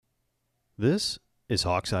This is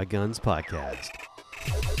Hawkseye Guns Podcast.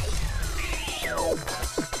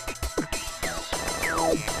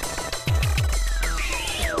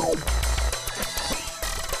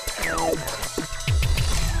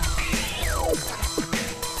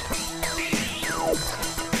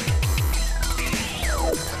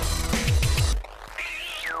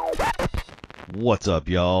 What's up,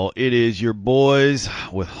 y'all? It is your boys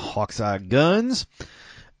with Hawkseye Guns,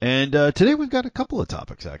 and today we've got a couple of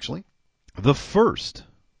topics, actually. The first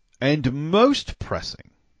and most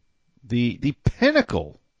pressing, the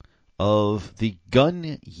pinnacle of the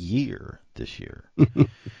gun year this year,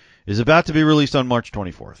 is about to be released on March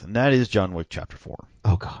 24th, and that is John Wick Chapter 4.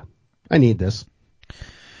 Oh, God. I need this.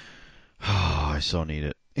 Oh, I so need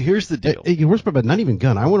it. Here's the deal. Worst part, but not even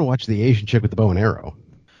gun. I want to watch the Asian chick with the bow and arrow.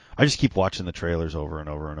 I just keep watching the trailers over and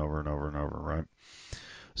over and over and over and over, right?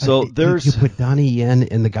 So there's... You put Donnie Yen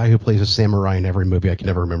and the guy who plays a samurai in every movie. I can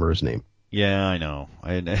never remember his name. Yeah, I know.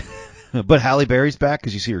 But Halle Berry's back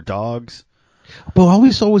because you see her dogs. But all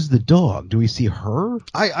we saw was the dog. Do we see her?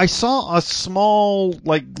 I saw a small,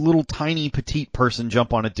 like, little tiny petite person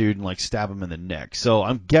jump on a dude and, like, stab him in the neck. So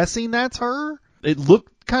I'm guessing that's her. It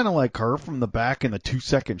looked kind of like her from the back in the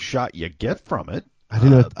 2-second shot you get from it. I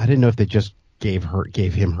didn't know if they just gave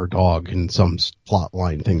him her dog in some plot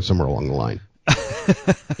line thing somewhere along the line.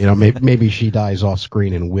 Maybe she dies off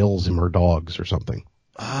screen and wills him her dogs or something.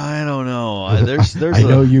 I don't know. I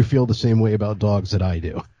know you feel the same way about dogs that I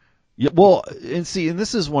do. Yeah, well, and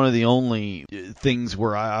this is one of the only things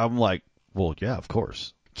where I'm like, well, yeah, of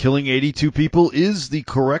course. Killing 82 people is the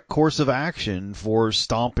correct course of action for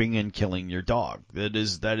stomping and killing your dog. That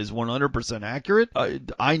is 100% accurate.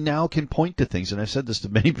 I now can point to things, and I've said this to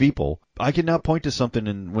many people. I can now point to something,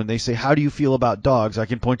 and when they say, how do you feel about dogs, I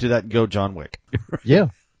can point to that and go, John Wick. Yeah.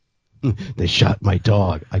 They shot my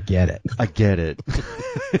dog. I get it.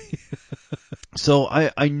 So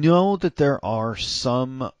I know that there are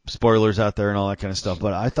some spoilers out there and all that kind of stuff,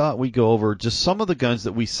 but I thought we'd go over just some of the guns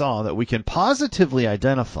that we saw that we can positively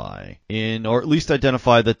identify or at least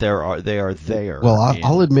identify that they are there. Well,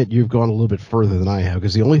 I'll admit you've gone a little bit further than I have,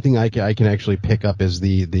 because the only thing I can actually pick up is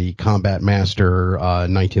the Combat Master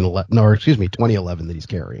 2011 that he's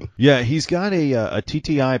carrying. Yeah, he's got a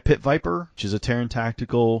TTI Pit Viper, which is a Terran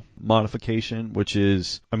Tactical modification, which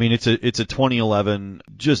is, I mean, it's a 2011,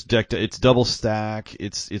 just decked. It's double stack.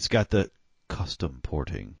 It's got the custom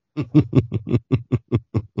porting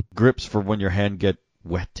grips for when your hand get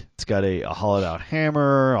wet. It's got a hollowed out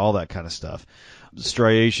hammer, all that kind of stuff.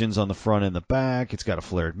 Striations on the front and the back. It's got a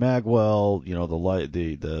flared magwell,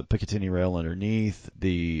 the Picatinny rail underneath,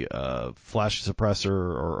 the flash suppressor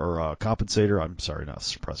or compensator. I'm sorry, not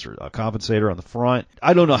suppressor, compensator on the front.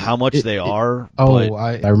 I don't know how much they are.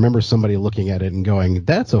 I remember somebody looking at it and going,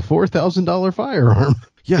 "That's a $4,000 firearm."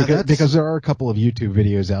 Yeah, because there are a couple of YouTube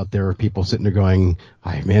videos out there of people sitting there going,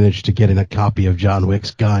 "I managed to get in a copy of John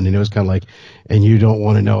Wick's gun," and it was kind of like, "And you don't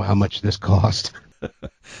want to know how much this cost."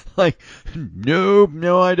 Like,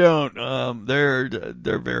 no, I don't.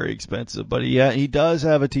 They're very expensive, but yeah, he does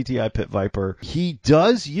have a TTI Pit Viper. He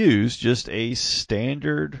does use just a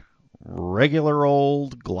standard, regular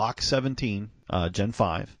old Glock 17, Gen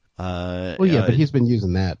 5. But he's been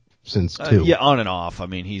using that since too. Yeah, on and off. I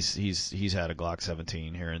mean, he's had a Glock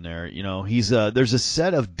 17 here and there. There's a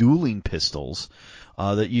set of dueling pistols.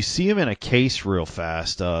 That you see them in a case real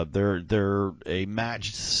fast. They're a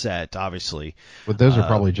matched set, obviously. But those are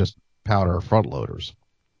probably just powder front loaders.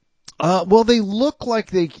 Well, they look like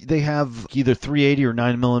they have either 380 or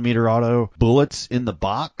 9mm auto bullets in the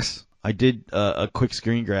box. I did a quick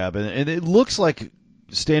screen grab, and it looks like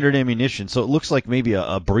standard ammunition, so it looks like maybe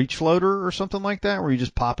a breech loader or something like that, where you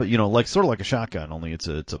just pop it, like sort of like a shotgun, only it's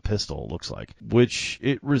a pistol, it looks like, which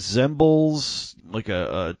it resembles like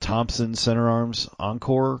a Thompson Center Arms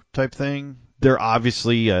Encore type thing. They're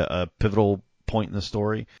obviously a pivotal point in the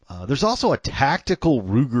story. There's also a tactical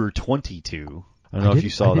Ruger 22. I don't know if you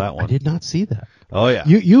saw that one. I did not see that. Oh yeah.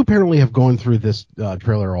 You apparently have gone through this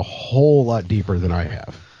trailer a whole lot deeper than I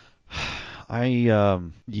have.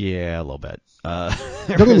 Yeah, a little bit. Don't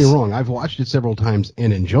get me wrong, I've watched it several times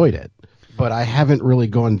and enjoyed it, but I haven't really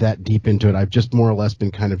gone that deep into it. I've just more or less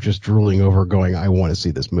been kind of just drooling over going, I want to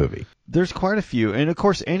see this movie. There's quite a few, and of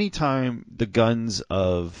course, anytime the guns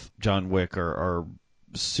of John Wick are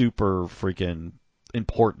super freaking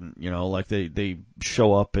important, like they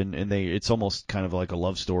show up and it's almost kind of like a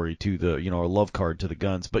love story to the, a love card to the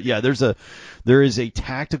guns. But yeah, there is a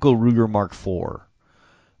tactical Ruger Mark IV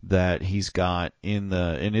that he's got and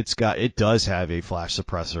it does have a flash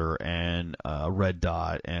suppressor and a red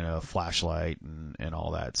dot and a flashlight and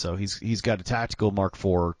all that. So he's got a tactical Mark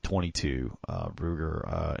IV 22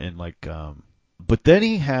 Ruger but then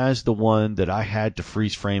he has the one that I had to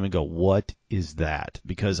freeze frame and go, what is that?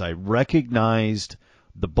 Because I recognized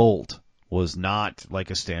the bolt was not like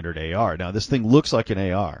a standard AR. Now this thing looks like an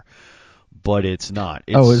AR, but it's not.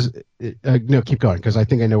 No, keep going, because I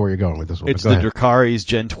think I know where you're going with this one. It's the Dracari's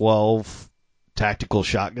Gen 12 tactical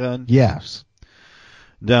shotgun. Yes.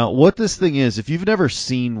 Now, what this thing is, if you've never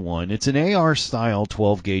seen one, it's an AR-style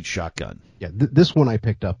 12-gauge shotgun. Yeah, this one I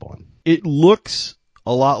picked up on. It looks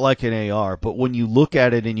a lot like an AR, but when you look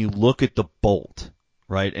at it and you look at the bolt,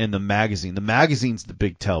 right, and the magazine's the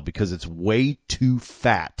big tell because it's way too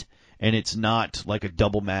fat. And it's not like a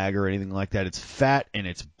double mag or anything like that. It's fat and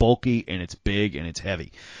it's bulky and it's big and it's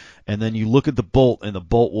heavy. And then you look at the bolt, and the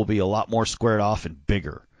bolt will be a lot more squared off and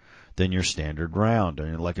bigger than your standard round,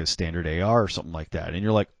 or like a standard AR or something like that. And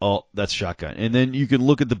you're like, oh, that's shotgun. And then you can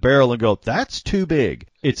look at the barrel and go, that's too big.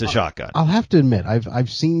 It's a shotgun. I'll have to admit,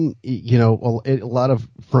 I've seen, a lot of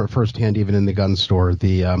firsthand, even in the gun store,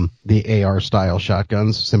 the AR style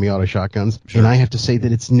shotguns, semi-auto shotguns, sure. And I have to say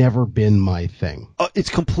that it's never been my thing.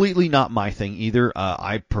 It's completely not my thing either.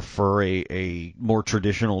 I prefer a more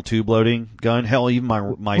traditional tube loading gun. Hell, even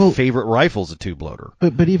my favorite rifle's a tube loader.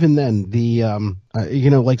 But even then, the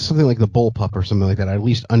like something like the Bullpup or something like that, I at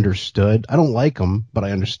least understood. I don't like them, but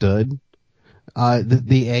I understood.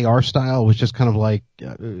 The AR style was just kind of like,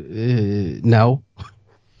 no.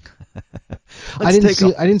 I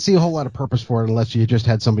didn't see a whole lot of purpose for it unless you just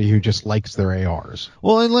had somebody who just likes their ARs.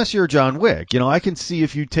 Well, unless you're John Wick. I can see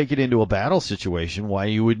if you take it into a battle situation why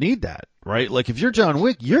you would need that, right? Like if you're John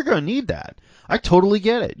Wick, you're going to need that. I totally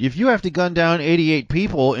get it. If you have to gun down 88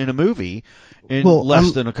 people in a movie in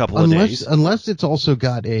less than a couple of days. Unless it's also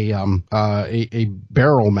got a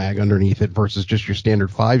barrel mag underneath it versus just your standard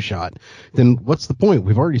 5-shot, then what's the point?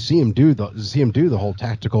 We've already seen him do the whole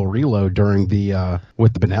tactical reload during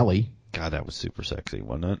with the Benelli. God, that was super sexy,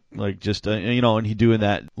 wasn't it? Like just and he doing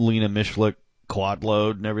that Lena Mishlik quad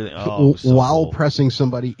load and everything. Oh, while cool. Pressing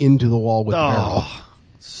somebody into the wall with the barrel.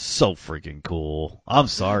 So freaking cool. I'm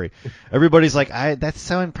sorry. Everybody's like, that's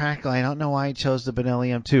so impractical. I don't know why I chose the Benelli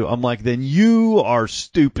M2. I'm like, then you are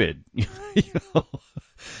stupid.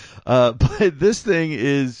 But this thing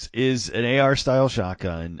is an AR style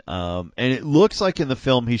shotgun. And it looks like in the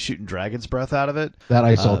film he's shooting Dragon's Breath out of it. That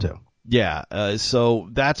I saw too. Yeah, so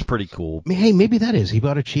that's pretty cool. Hey, maybe that is. He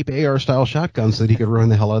bought a cheap AR-style shotgun so that he could ruin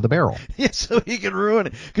the hell out of the barrel. Yeah, so he can ruin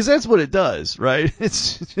it. Because that's what it does, right? It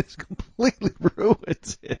just completely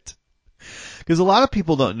ruins it. Because a lot of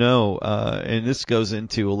people don't know, and this goes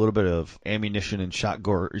into a little bit of ammunition and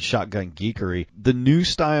shotgun geekery, the new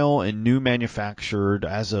style and new manufactured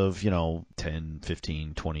as of, 10,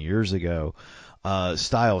 15, 20 years ago,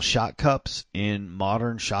 style shot cups in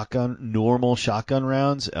modern normal shotgun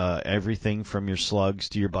rounds, everything from your slugs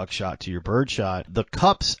to your buckshot to your birdshot. The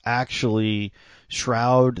cups actually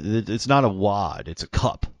shroud, it's not a wad, it's a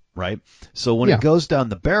cup, right? So when it goes down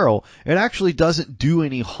the barrel, it actually doesn't do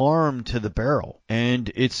any harm to the barrel.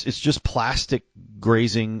 And it's just plastic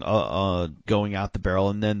grazing, going out the barrel,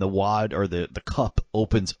 and then the wad or the cup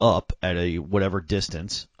opens up at a whatever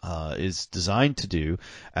distance, is designed to do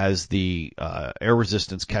as the, air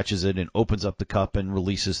resistance catches it and opens up the cup and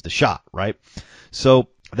releases the shot, right? So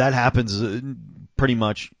that happens pretty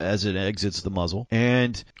much as it exits the muzzle.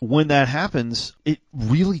 And when that happens, it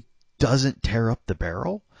really doesn't tear up the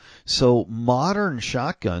barrel. So modern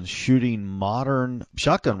shotguns shooting modern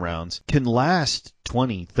shotgun rounds can last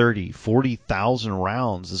 20, 30, 40,000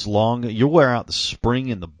 rounds as long as you wear out the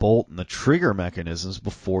spring and the bolt and the trigger mechanisms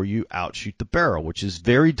before you outshoot the barrel, which is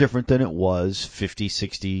very different than it was 50,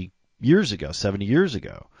 60 years ago, 70 years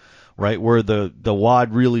ago, right? Where the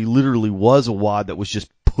wad really literally was a wad that was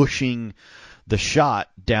just pushing the shot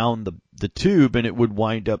down the tube, and it would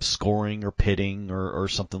wind up scoring or pitting or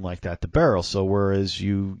something like that the barrel. So whereas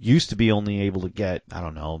you used to be only able to get,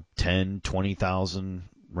 10, 20,000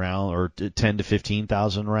 round or 10 to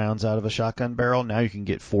 15,000 rounds out of a shotgun barrel, now you can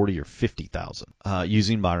get 40 or 50,000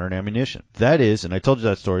 using modern ammunition. That is, and I told you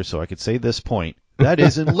that story so I could say this point, that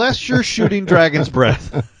is, unless you're shooting Dragon's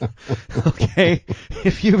Breath. Okay?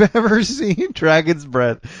 If you've ever seen Dragon's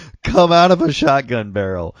Breath come out of a shotgun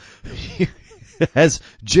barrel, as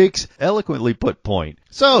Jake's eloquently put point.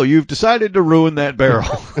 So, you've decided to ruin that barrel.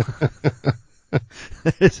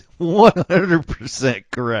 That is 100%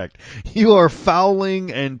 correct. You are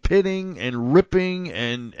fouling and pitting and ripping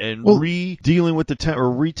and dealing with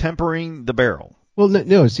retempering the barrel. Well,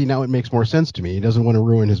 no, see, now it makes more sense to me. He doesn't want to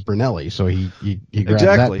ruin his Brunelli, so he grabbed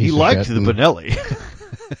Exactly. that piece He of liked shit the and- Benelli.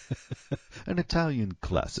 An Italian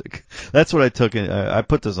classic. That's what I took in. I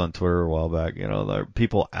put this on Twitter a while back. You know, there are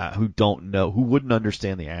people who don't know, who wouldn't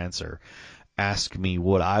understand the answer, ask me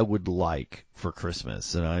what I would like for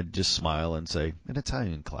Christmas, and I'd just smile and say, an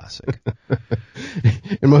Italian classic.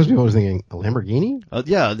 And most people are thinking, a Lamborghini?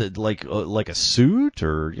 Yeah, like a suit,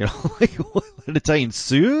 or like an Italian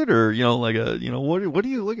suit, or like a what do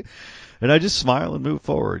you look at? And I just smile and move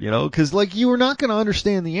forward, because like you are not going to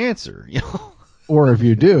understand the answer, Or if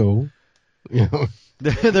you do,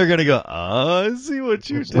 They're going to go, I see what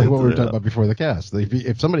you it's did. like what we were there." talking about before the cast.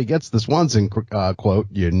 If somebody gets the Swanson quote,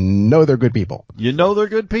 you know they're good people. You know they're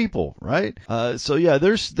good people, right? So yeah,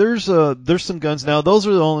 there's some guns now. Those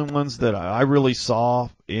are the only ones that I really saw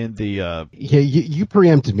in the. Yeah, you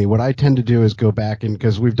preempted me. What I tend to do is go back and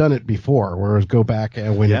because we've done it before, whereas go back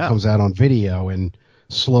and when Yeah. it comes out on video and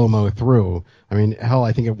slow-mo through. I mean, hell,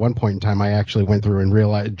 I think at one point in time I actually went through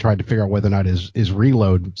and tried to figure out whether or not his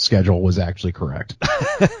reload schedule was actually correct.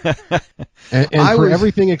 and for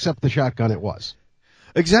everything except the shotgun, it was.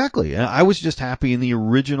 Exactly. And I was just happy in the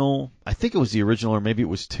original. I think it was the original, or maybe it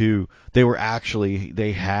was 2. They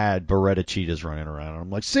had Beretta Cheetahs running around. And I'm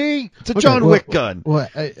like, see, it's a John Wick gun. Well,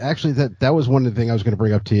 actually, that was one of the things I was going to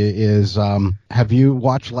bring up to you is, have you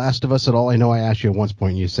watched Last of Us at all? I know I asked you at one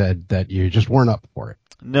point, and you said that you just weren't up for it.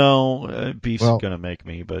 No, beef's gonna make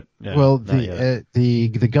me, but yeah, well, not yet. the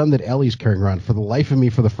gun that Ellie's carrying around, for the life of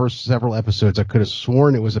me, for the first several episodes, I could have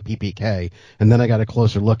sworn it was a PPK, and then I got a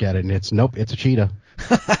closer look at it, and it's a cheetah.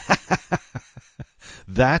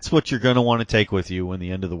 That's what you're going to want to take with you when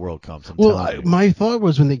the end of the world comes. I'm Well, telling you. my thought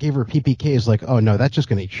was when they gave her PPK, is like, oh no, that's just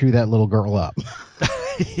going to chew that little girl up.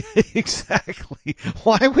 Exactly.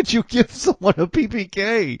 Why would you give someone a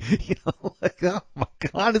PPK? Like, oh my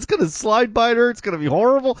God, it's going to slide by her. It's going to be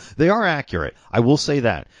horrible. They are accurate. I will say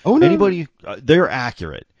that. Oh, no. They're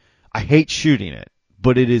accurate. I hate shooting it,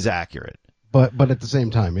 but it is accurate. But at the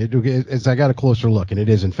same time, I got a closer look, and it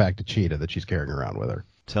is in fact a cheetah that she's carrying around with her.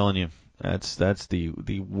 Telling you. That's the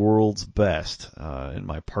world's best, in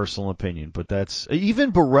my personal opinion. But that's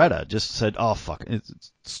even Beretta just said, "Oh fuck,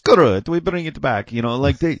 screw it, we bring it back."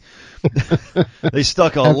 Like they they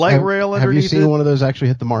stuck a light rail underneath. Have you seen one of those actually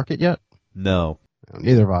hit the market yet? No,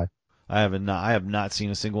 neither have I. I have not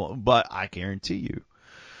seen a single one. But I guarantee you,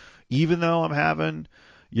 even though I'm having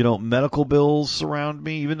medical bills surround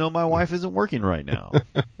me, even though my wife isn't working right now,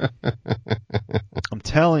 I'm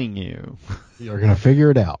telling you, you're gonna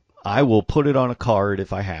figure it out. I will put it on a card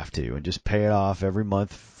if I have to and just pay it off every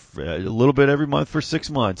month, a little bit every month for 6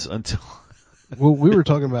 months until. Well, we were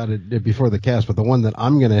talking about it before the cast, but the one that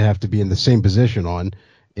I'm going to have to be in the same position on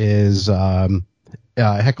is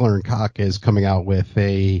Heckler & Koch is coming out with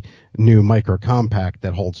a new micro compact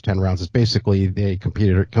that holds 10 rounds. It's basically the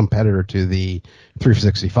competitor to the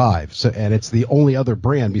 365. So, and it's the only other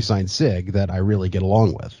brand besides SIG that I really get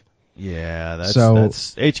along with. Yeah, that's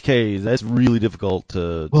HK. That's really difficult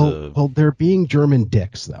to. Well, they're being German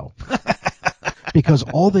dicks though, because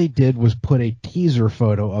all they did was put a teaser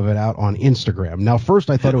photo of it out on Instagram. Now, first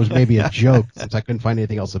I thought it was maybe a joke since I couldn't find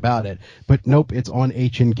anything else about it, but nope, it's on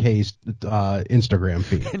H&K's Instagram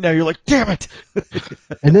feed. And now you're like, damn it!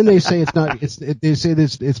 And then they say it's not. They say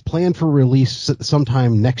it's planned for release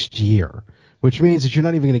sometime next year, which means that you're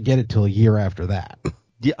not even going to get it till a year after that.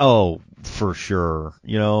 Yeah, oh, for sure.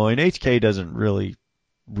 And HK doesn't really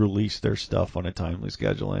release their stuff on a timely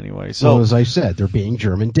schedule anyway. So, as I said, they're being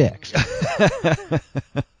German dicks. I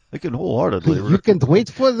can wholeheartedly. You can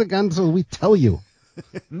wait for the gun until we tell you.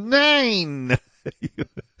 9!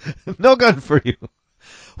 No gun for you.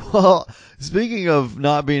 Well, speaking of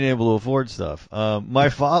not being able to afford stuff, my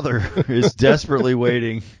father is desperately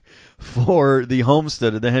waiting for the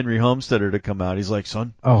Henry Homesteader to come out. He's like,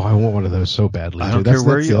 son. Oh, I want one of those so badly. I don't care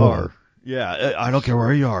where you are. Yeah, I don't care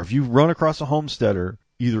where you are. If you run across a Homesteader,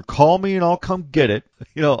 either call me and I'll come get it.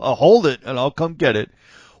 I'll hold it and I'll come get it,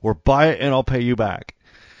 or buy it and I'll pay you back.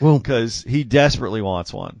 Well, because he desperately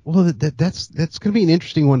wants one. Well, that's going to be an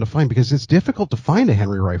interesting one to find because it's difficult to find a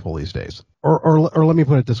Henry rifle these days. Or let me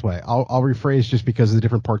put it this way. I'll rephrase just because of the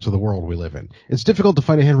different parts of the world we live in. It's difficult to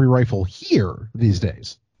find a Henry rifle here these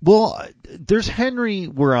days. Well, there's Henry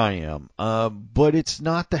where I am, but it's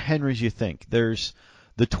not the Henrys you think. There's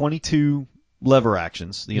the 22 lever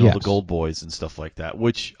actions, the Gold Boys and stuff like that,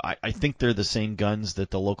 which I think they're the same guns that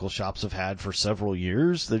the local shops have had for several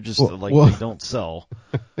years. They're just they don't sell.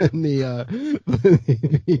 And the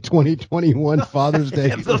 2021 Father's Day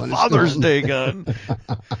gun. The Father's Day gun.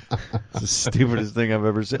 It's the stupidest thing I've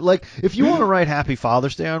ever seen. Like, if you want to write Happy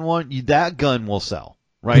Father's Day on one, that gun will sell.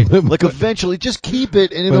 right? Like eventually, just keep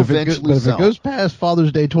it and it'll eventually sell. If it goes past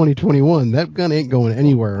Father's Day 2021, that gun ain't going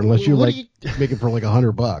anywhere unless you make it for like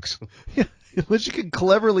 $100. Yeah, unless you can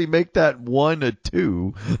cleverly make that 1 a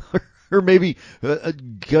 2, or maybe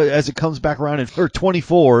as it comes back around or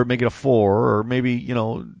 24, make it a 4, or maybe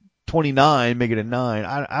 29, make it a 9.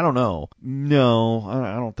 I don't know. No,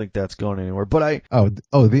 I don't think that's going anywhere. But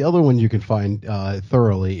the other one you can find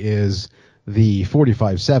thoroughly is the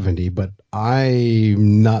 4570, but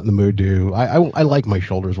I'm not in the mood to. I like my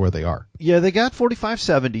shoulders where they are. Yeah, they got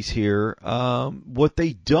 4570s here. What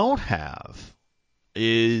they don't have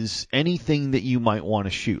is anything that you might want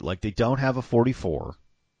to shoot. Like they don't have a 44.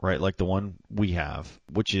 Right, like the one we have,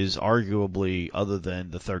 which is arguably, other than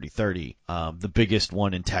the 30-30, the biggest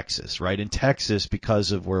one in Texas. Right, in Texas,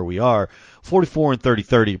 because of where we are, 44 and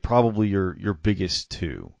 30-30 probably your biggest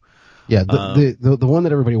two. Yeah, the one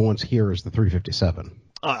that everybody wants here is the 357.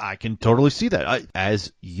 I can totally see that.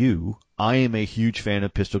 I am a huge fan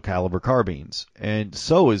of pistol caliber carbines, and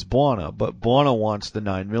so is Buana. But Buana wants the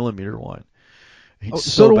 9mm one.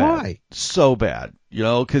 So do I. So bad,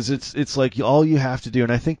 because it's like all you have to do,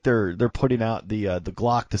 and I think they're putting out the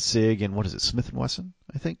Glock, the SIG, and what is it, Smith & Wesson?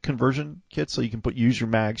 I think conversion kits, so you can use your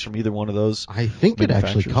mags from either one of those. I think it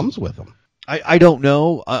actually comes with them. I don't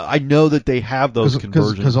know. I know that they have those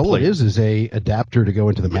conversion because all it is a adapter to go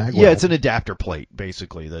into the mag. Yeah, it's an adapter plate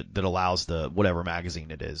basically that allows the whatever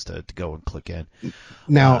magazine it is to go and click in.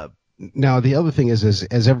 Now the other thing is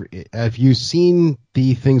have you seen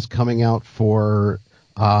the things coming out for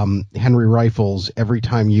Henry rifles? Every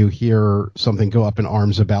time you hear something go up in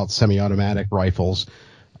arms about semi-automatic rifles,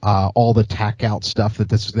 all the tack out stuff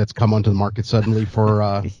that's come onto the market suddenly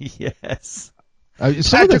for yes.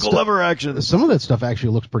 Tactical lever action. Some of that stuff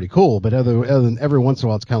actually looks pretty cool, but other than every once in a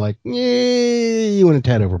while, it's kind of like, you went a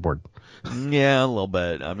tad overboard. Yeah, a little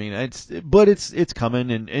bit. I mean, it's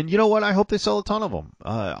coming, and you know what? I hope they sell a ton of them.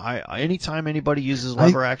 Anytime anybody uses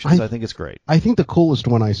lever actions, I think it's great. I think the coolest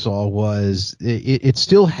one I saw was it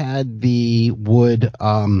still had the wood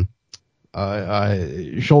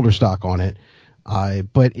shoulder stock on it,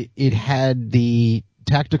 but it had the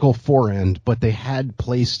tactical forend, but they had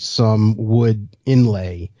placed some wood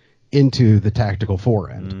inlay into the tactical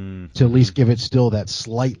forend to at least give it still that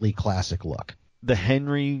slightly classic look. The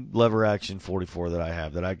Henry lever action 44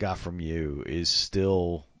 that I got from you is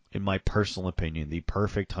still, in my personal opinion, the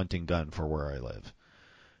perfect hunting gun for where I live.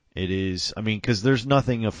 It is, because there's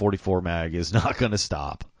nothing a 44 mag is not going to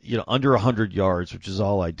stop. Under 100 yards, which is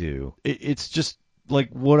all I do. It's just like,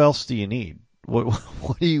 what else do you need?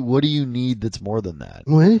 What do you need that's more than that?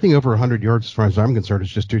 Well, anything over 100 yards, as far as I'm concerned, is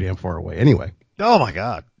just too damn far away. Anyway. Oh my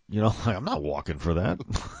God! I'm not walking for that.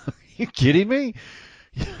 Are you kidding me?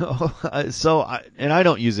 I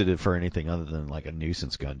don't use it for anything other than like a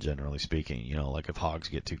nuisance gun, generally speaking. Like if hogs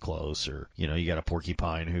get too close, or you got a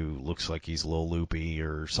porcupine who looks like he's a little loopy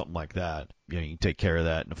or something like that. You can take care of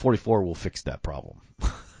that, and the 44 will fix that problem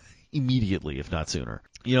immediately, if not sooner.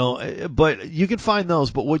 But you can find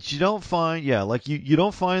those. But what you don't find, like you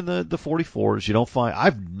don't find the 44s. You don't find.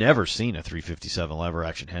 I've never seen a 357 lever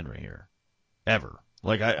action Henry here, ever.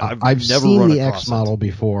 Like I've never seen run the across X model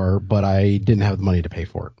before, but I didn't have the money to pay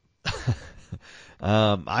for it.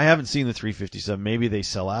 I haven't seen the 357. Maybe they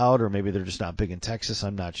sell out, or maybe they're just not big in Texas.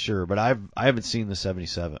 I'm not sure, but I haven't seen the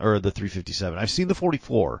 77 or the 357. I've seen the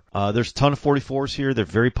 44. There's a ton of 44s here. They're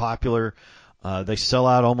very popular. They sell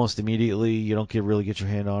out almost immediately. You don't really get your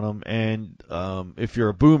hand on them. And if you're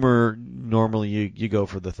a boomer, normally you go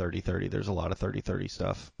for the 30-30. There's a lot of 30-30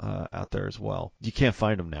 stuff out there as well. You can't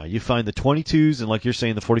find them now. You find the 22s and, like you're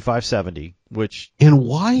saying, the 45-70, which... And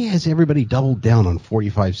why has everybody doubled down on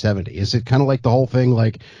 45-70? Is it kind of like the whole thing,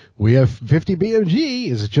 like, we have 50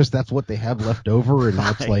 BMG? Is it just that's what they have left over, and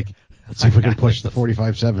now it's like, let's see if we can push the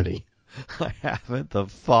 45-70? I haven't the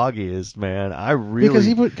foggiest, man. I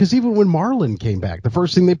really... Because even when Marlin came back, the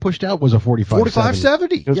first thing they pushed out was a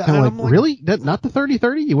 45-70. It was kind of like, really? Not the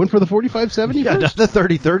 30-30? You went for the 45-70 Yeah, not the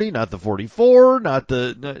 30-30, not the 44, not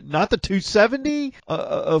the 270?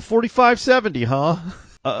 45-70, huh?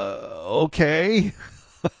 Okay.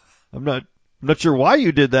 I'm not sure why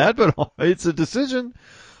you did that, but it's a decision.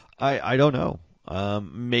 I don't know.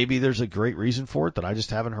 Maybe there's a great reason for it that I just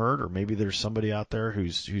haven't heard, or maybe there's somebody out there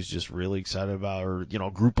who's just really excited about, or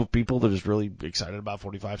a group of people that is really excited about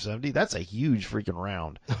 45-70. That's a huge freaking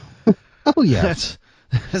round. Oh yeah,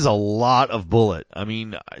 that's a lot of bullet. I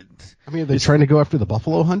mean, are they trying to go after the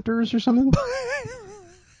buffalo hunters or something?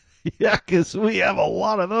 Yeah, because we have a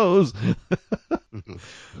lot of those.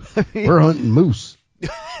 We're hunting moose.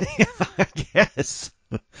 Yeah, I guess.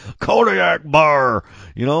 Kodiak bar,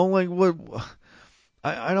 like what?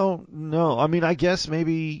 I don't know. I mean, I guess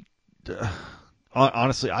maybe.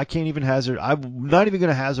 Honestly, I can't even hazard. I'm not even going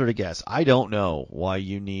to hazard a guess. I don't know why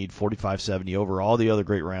you need 4570 over all the other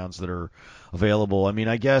great rounds that are available. I mean,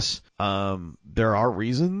 I guess there are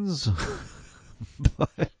reasons.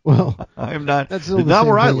 But Well, I'm not. that's still Not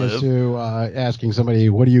where I thing as live. to asking somebody,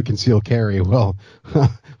 what do you conceal carry? Well,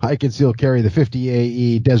 I conceal carry the 50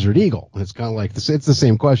 AE Desert Eagle. It's kind of like this. It's the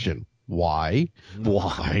same question. Why?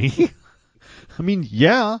 Why? I mean,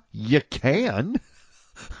 yeah, you can.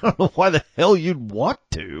 I don't know why the hell you'd want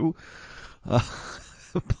to.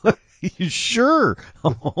 But sure,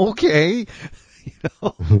 okay. You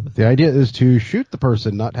know? The idea is to shoot the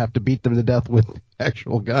person, not have to beat them to death with the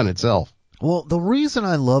actual gun itself. Well, the reason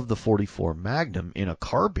I love the 44 Magnum in a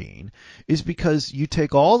carbine is because you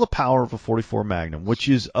take all the power of a 44 Magnum, which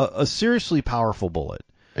is a seriously powerful bullet,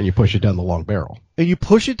 And you push it down the long barrel. and you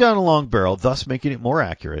push it down a long barrel, thus making it more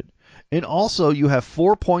accurate. And also, you have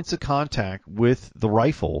 4 points of contact with the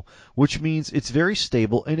rifle, which means it's very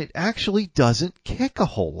stable, and it actually doesn't kick a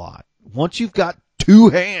whole lot. Once you've got 2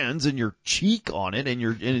 hands and your cheek on it, and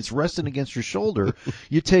it's resting against your shoulder,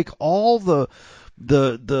 you take all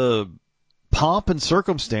the pomp and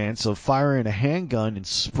circumstance of firing a handgun and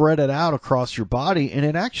spread it out across your body, and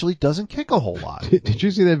it actually doesn't kick a whole lot. Did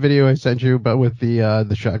you see that video I sent you about with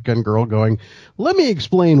the shotgun girl going, let me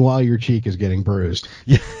explain why your cheek is getting bruised?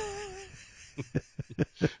 Yeah.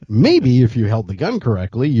 Maybe if you held the gun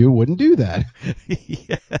correctly, you wouldn't do that.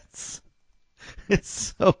 Yes.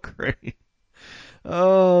 It's so great.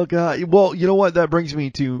 Oh, God. Well, you know what? That brings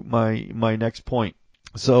me to my next point.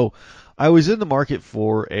 So I was in the market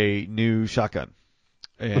for a new shotgun.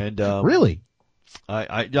 And Really?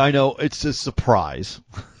 I know it's a surprise.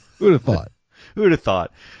 Who would have thought? Who would have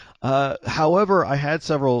thought? However, I had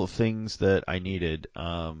several things that I needed,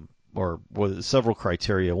 or several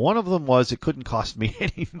criteria. One of them was it couldn't cost me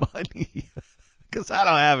any money because I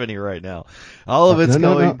don't have any right now. All of it's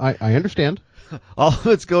going. No. I understand. All of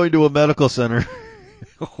it's going to a medical center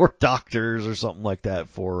or doctors or something like that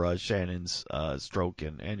for Shannon's stroke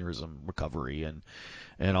and aneurysm recovery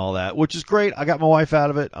and all that, which is great. I got my wife out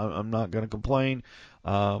of it. I'm not going to complain.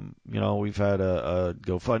 We've had a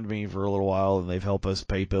GoFundMe for a little while, and they've helped us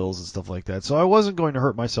pay bills and stuff like that. So I wasn't going to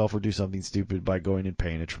hurt myself or do something stupid by going and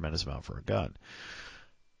paying a tremendous amount for a gun.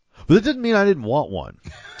 But it didn't mean I didn't want one.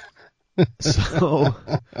 So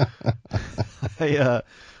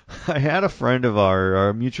I had a friend of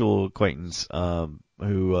our mutual acquaintance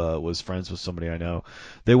who was friends with somebody I know.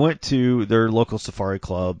 They went to their local safari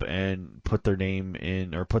club and put their name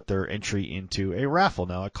in, or put their entry into a raffle.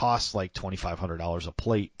 Now it costs like $2,500 a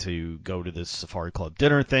plate to go to this safari club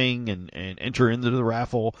dinner thing and enter into the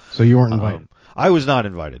raffle. So you weren't invited? I was not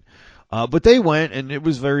invited. But they went, and it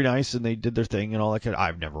was very nice, and they did their thing and all that.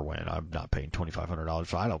 I've never went. I'm not paying $2,500,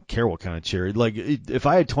 so I don't care what kind of charity. Like, if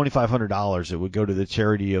I had $2,500, it would go to the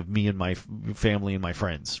charity of me and my family and my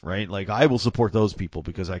friends, right? Like, I will support those people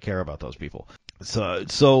because I care about those people.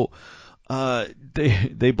 So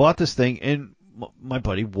they bought this thing, and my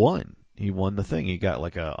buddy won. He won the thing. He got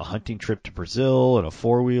like a hunting trip to Brazil and a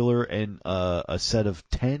 4-wheeler and a set of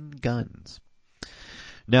 10 guns.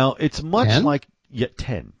 Now, it's much 10? like... Yeah,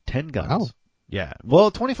 10 guns. Wow. Yeah.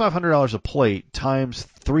 Well, $2,500 a plate times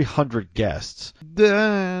 300 guests.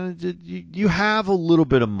 You have a little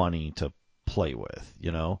bit of money to play with,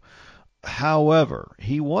 you know. However,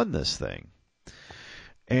 he won this thing.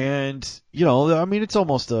 And, you know, I mean, it's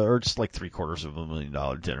almost or just like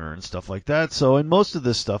 $750,000 dinner and stuff like that. So, and most of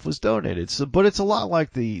this stuff was donated. So, but it's a lot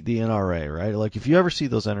like the NRA, right? Like, if you ever see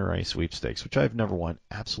those NRA sweepstakes, which I've never won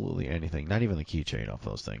absolutely anything, not even the keychain off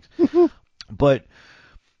those things. But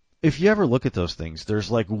if you ever look at those things,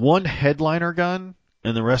 there's like one headliner gun,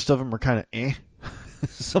 and the rest of them are kind of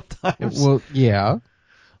sometimes. Well, yeah.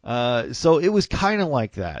 So it was kind of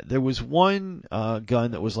like that. There was one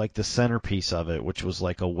gun that was like the centerpiece of it, which was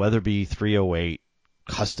like a Weatherby 308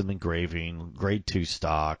 custom engraving, grade 2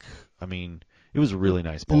 stock. I mean, it was a really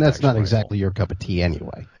nice bolt. And that's not action exactly rifle. your cup of tea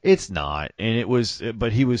anyway. It's not, and it was,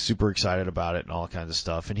 but he was super excited about it and all kinds of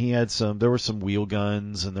stuff. And he had there were some wheel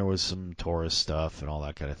guns and there was some Taurus stuff and all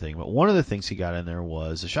that kind of thing. But one of the things he got in there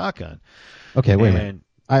was a shotgun. Okay, wait a minute.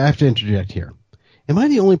 I have to interject here. Am I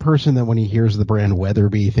the only person that when he hears the brand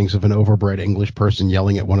Weatherby thinks of an overbred English person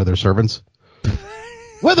yelling at one of their servants?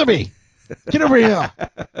 Weatherby! Get over here!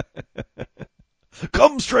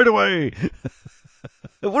 Come straight away!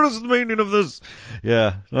 What is the meaning of this?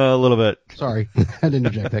 Yeah, a little bit. Sorry, I had to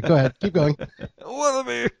interject that. Go ahead, keep going.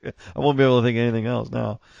 Weatherby! I won't be able to think of anything else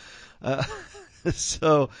now.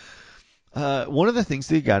 So One of the things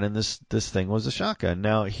that he got in this thing was a shotgun.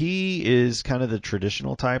 Now, he is kind of the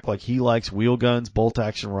traditional type. Like, he likes wheel guns, bolt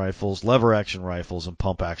action rifles, lever action rifles, and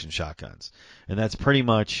pump action shotguns. And that's pretty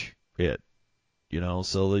much it.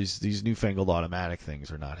 So these newfangled automatic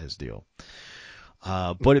things are not his deal.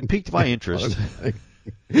 But it piqued my interest.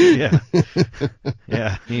 Yeah.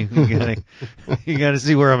 Yeah. You gotta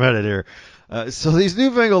see where I'm headed here. So these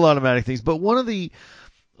newfangled automatic things, but one of the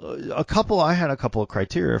I had a couple of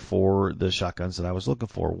criteria for the shotguns that I was looking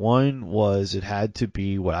for. One was it had to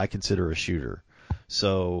be what I consider a shooter.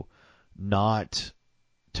 So not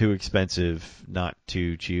too expensive, not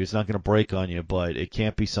too cheap. It's not going to break on you, but it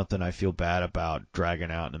can't be something I feel bad about dragging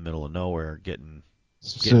out in the middle of nowhere getting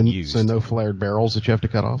used. So no flared barrels that you have to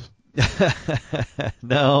cut off?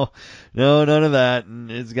 No, none of that. And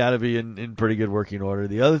it's got to be in pretty good working order.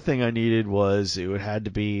 The other thing I needed was it had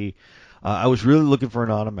to be I was really looking for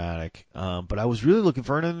an automatic, but I was really looking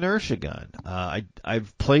for an inertia gun.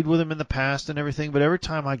 I've played with them in the past and everything, but every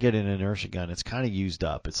time I get an inertia gun, it's kind of used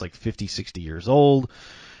up. It's like 50, 60 years old,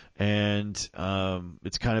 and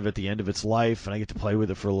it's kind of at the end of its life, and I get to play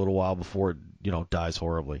with it for a little while before it, dies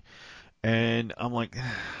horribly. And I'm like,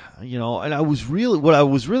 and what I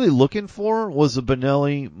was really looking for was a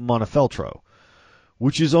Benelli Montefeltro,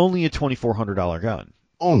 which is only a $2,400 gun.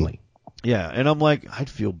 Only. Yeah, and I'm like,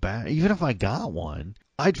 I'd feel bad. Even if I got one,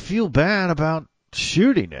 I'd feel bad about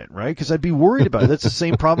shooting it, right? Because I'd be worried about it. That's the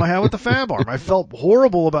same problem I had with the Fab Arm. I felt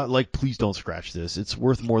horrible about, like, please don't scratch this. It's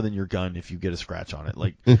worth more than your gun if you get a scratch on it.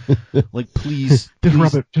 Like please.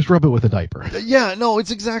 Just rub it with a diaper. Yeah, no,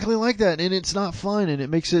 it's exactly like that, and it's not fun, and it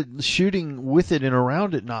makes it shooting with it and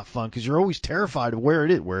around it not fun because you're always terrified of where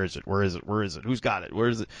it is. Where is it? Where is it? Where is it? Who's got it? Where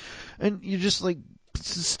is it? And you're just like,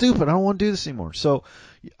 this is stupid. I don't want to do this anymore. So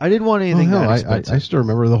I didn't want anything that expensive. I still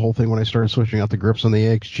remember the whole thing when I started switching out the grips on the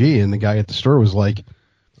AXG, and the guy at the store was like,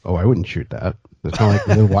 "Oh, I wouldn't shoot that." It's kind of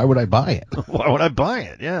like, then why would I buy it? Why would I buy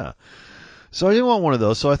it? Yeah. So I didn't want one of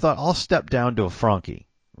those. So I thought I'll step down to a Franchi,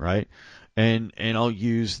 right? And I'll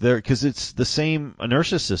use because it's the same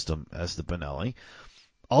inertia system as the Benelli.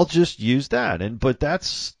 I'll just use that, but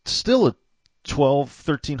that's still a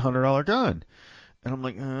 $1,200-$1,300 gun. And I'm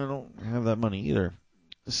like, I don't have that money either.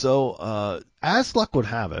 So, as luck would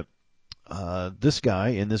have it, this guy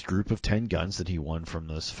in this group of 10 guns that he won from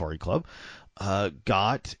the Safari Club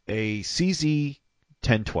got a CZ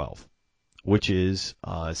 1012, which is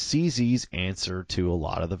CZ's answer to a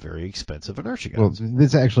lot of the very expensive inertia guns. Well,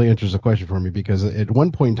 this actually answers a question for me because at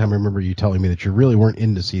one point in time, I remember you telling me that you really weren't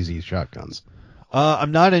into CZ shotguns.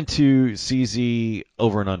 I'm not into CZ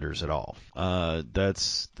over and unders at all. I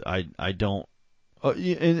don't.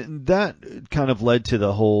 And that kind of led to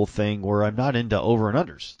the whole thing where I'm not into over and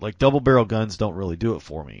unders. Like, double barrel guns don't really do it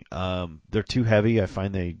for me. They're too heavy. I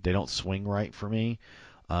find they don't swing right for me.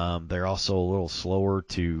 They're also a little slower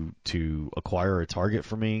to acquire a target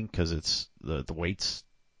for me because it's the weight's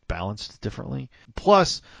balanced differently.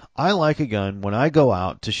 Plus, I like a gun when I go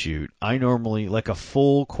out to shoot. I normally like a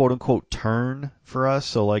full quote unquote turn for us.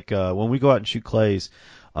 So like when we go out and shoot clays,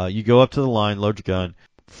 you go up to the line, load your gun.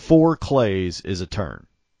 4 clays is a turn,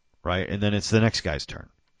 right? And then it's the next guy's turn.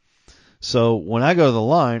 So when I go to the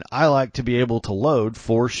line, I like to be able to load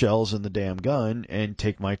 4 shells in the damn gun and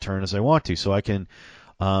take my turn as I want to. So I can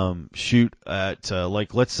shoot at,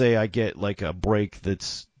 like, let's say I get like a break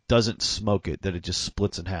that doesn't smoke it, that it just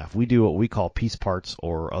splits in half. We do what we call piece parts,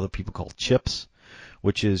 or other people call chips,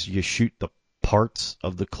 which is you shoot the parts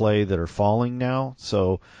of the clay that are falling now.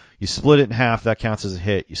 So you split it in half, that counts as a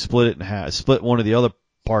hit. You split it in half, split one of the other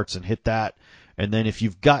parts and hit that, and then if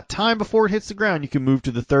you've got time before it hits the ground, you can move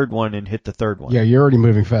to the third one and hit the third one. Yeah, you're already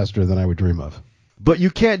moving faster than I would dream of. But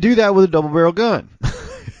you can't do that with a double barrel gun.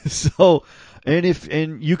 So,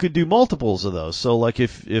 and you could do multiples of those. So like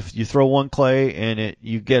if you throw one clay and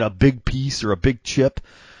you get a big piece or a big chip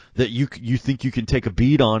that you think you can take a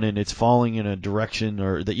bead on and it's falling in a direction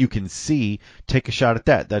or that you can see, take a shot at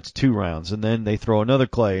that. That's 2 rounds. And then they throw another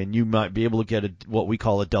clay and you might be able to get what we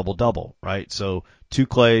call a double-double, right? So 2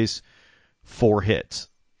 clays, 4 hits.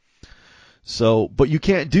 So, but you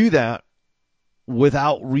can't do that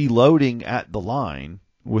without reloading at the line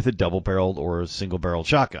with a double-barreled or a single-barreled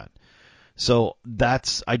shotgun. So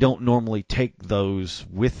I don't normally take those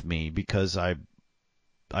with me because I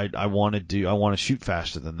want to shoot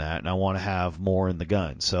faster than that, and I want to have more in the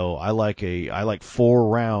gun. So I like 4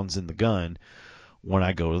 rounds in the gun when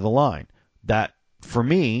I go to the line. That, for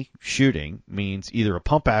me, shooting means either a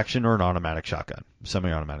pump action or an automatic shotgun,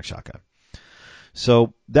 semi-automatic shotgun.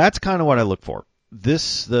 So that's kind of what I look for. The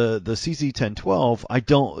CZ 1012, I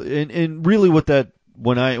don't, and really what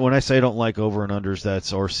when I say I don't like over and unders,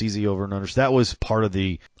 or CZ over and unders, that was part of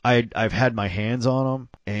the I've had my hands on them,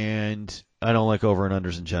 and I don't like over and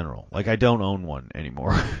unders in general. Like, I don't own one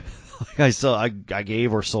anymore. Like I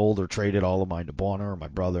gave or sold or traded all of mine to Bonner or my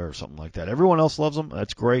brother or something like that. Everyone else loves them.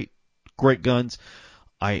 That's great. Great guns.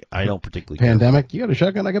 I don't particularly Pandemic, care. you got a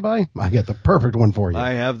shotgun I could buy? I got the perfect one for you.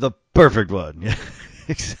 I have the perfect one. Yeah,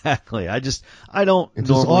 exactly. I don't. It's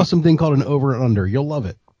this awesome thing called an over and under. You'll love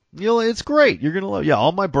it. It's great. You're gonna love. Yeah,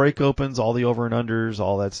 all my break opens, all the over and unders,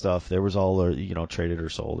 all that stuff. There was all traded or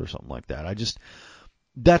sold or something like that.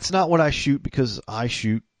 That's not what I shoot, because I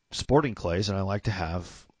shoot sporting clays and I like to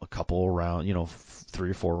have a couple around, 3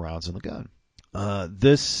 or 4 rounds in the gun.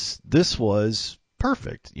 This was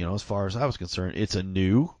perfect, as far as I was concerned. It's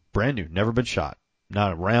brand new, never been shot,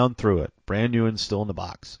 not a round through it, brand new and still in the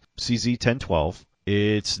box. CZ 1012.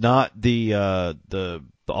 It's not the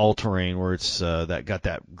all-terrain where it's that got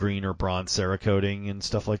that green or bronze Cerakoting and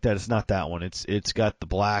stuff like that. It's not that one. It's got the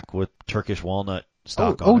black with Turkish walnut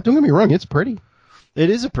stock on it. Oh, don't get me wrong, it's pretty. It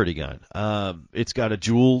is a pretty gun. It's got a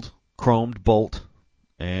jeweled, chromed bolt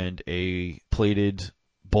and a plated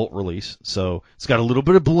bolt release. So it's got a little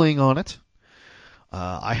bit of bling on it.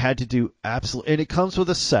 I had to do and it comes with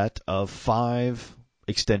a set of 5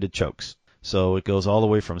 extended chokes. So it goes all the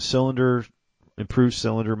way from cylinder, improved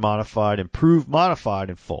cylinder, modified, improved, modified,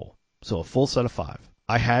 and full. So a full set of 5.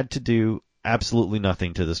 I had to do absolutely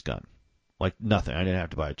nothing to this gun. Like nothing. I didn't have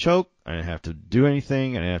to buy a choke. I didn't have to do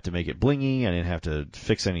anything. I didn't have to make it blingy. I didn't have to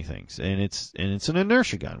fix anything. And it's an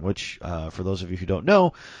inertia gun, which for those of you who don't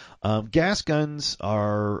know, gas guns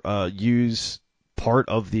use part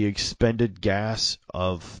of the expended gas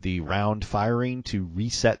of the round firing to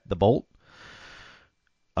reset the bolt.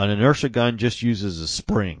 An inertia gun just uses a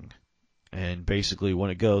spring. And basically, when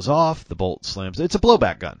it goes off, the bolt slams. It's a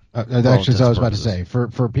blowback gun. Actually, I was about to say, for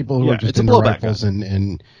people who are just into rifles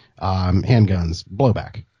and handguns,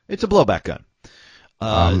 blowback. It's a blowback gun.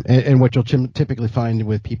 And what you'll typically find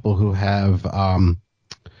with people who have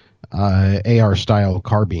AR-style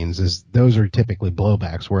carbines is those are typically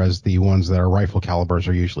blowbacks, whereas the ones that are rifle calibers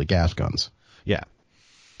are usually gas guns. Yeah.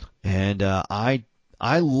 And I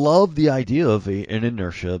love the idea of an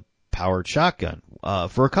inertia-powered shotgun.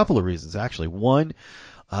 For a couple of reasons, actually. One,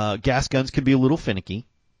 gas guns can be a little finicky.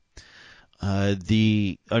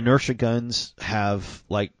 The inertia guns have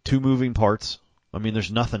like 2 moving parts. I mean,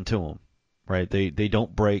 there's nothing to them, right? They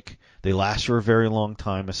don't break. They last for a very long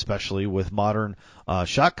time, especially with modern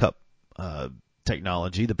shot cup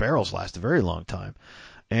technology. The barrels last a very long time.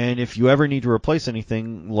 And if you ever need to replace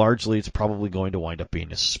anything, largely it's probably going to wind up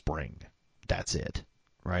being a spring. That's it,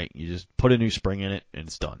 right? You just put a new spring in it and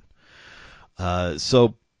it's done.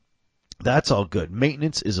 So that's all good.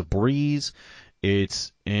 Maintenance is a breeze.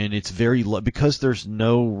 It's very because there's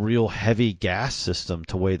no real heavy gas system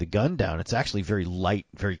to weigh the gun down. It's actually very light,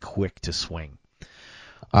 very quick to swing.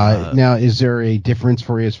 Now, is there a difference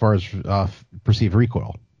for you as far as perceived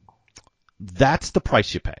recoil? That's the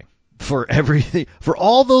price you pay for everything. For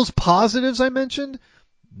all those positives I mentioned,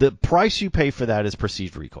 the price you pay for that is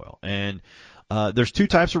perceived recoil. And there's 2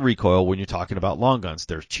 types of recoil when you're talking about long guns.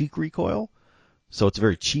 There's cheek recoil. So it's a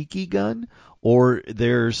very cheeky gun, or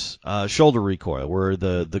there's shoulder recoil, where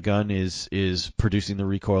the gun is producing the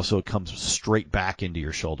recoil so it comes straight back into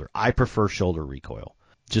your shoulder. I prefer shoulder recoil,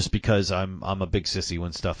 just because I'm a big sissy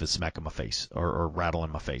when stuff is smacking my face or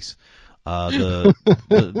rattling my face. The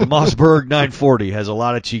Mossberg 940 has a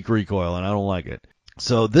lot of cheek recoil, and I don't like it.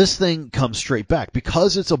 So this thing comes straight back.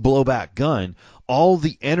 Because it's a blowback gun, all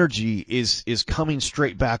the energy is coming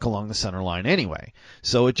straight back along the center line anyway.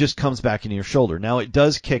 So it just comes back into your shoulder. Now, it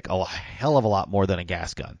does kick a hell of a lot more than a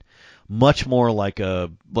gas gun. Much more like a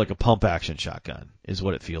pump action shotgun is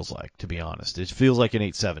what it feels like, to be honest. It feels like an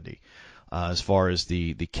 870 as far as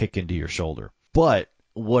the kick into your shoulder. But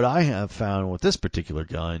what I have found with this particular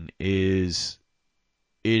gun is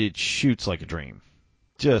it shoots like a dream.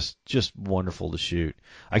 Just wonderful to shoot.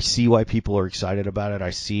 I see why people are excited about it.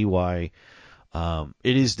 I see why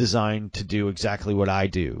it is designed to do exactly what I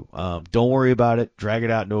do. Don't worry about it. Drag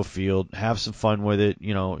it out into a field. Have some fun with it.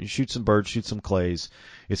 Shoot some birds, shoot some clays.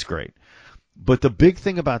 It's great. But the big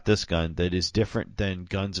thing about this gun that is different than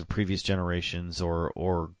guns of previous generations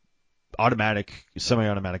or automatic,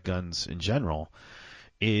 semi-automatic guns in general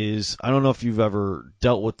is, I don't know if you've ever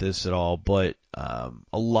dealt with this at all, but a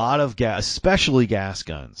lot of gas, especially gas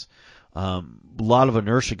guns, a lot of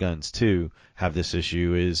inertia guns too have this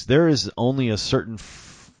issue, is there is only a certain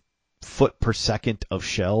foot per second of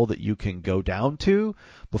shell that you can go down to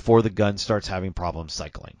before the gun starts having problems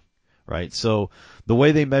cycling, right? So the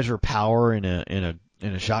way they measure power in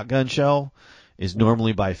a shotgun shell is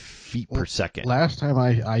normally by feet per second. Last time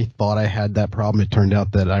I thought I had that problem, it turned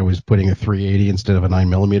out that I was putting a 380 instead of a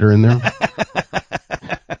 9mm in there.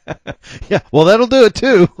 Yeah, well, that'll do it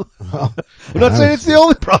too. I'm not saying it's the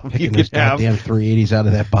only problem you can have. Goddamn 380s out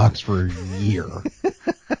of that box for a year.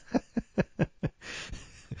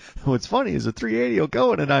 What's funny is a 380 will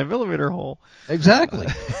go in a 9mm hole. Exactly.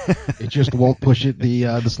 It just won't push it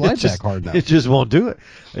the slide back hard enough. It just won't do it.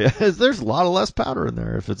 There's a lot of less powder in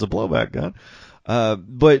there if it's a blowback gun.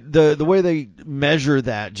 But the way they measure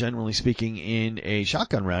that, generally speaking, in a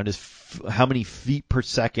shotgun round is how many feet per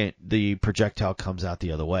second the projectile comes out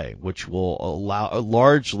the other way, which will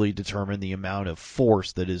largely determine the amount of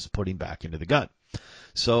force that is putting back into the gun.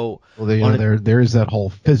 So, well, there is that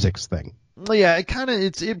whole physics thing. Yeah,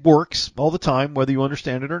 it works all the time, whether you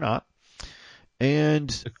understand it or not. And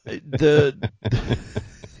the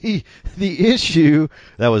issue,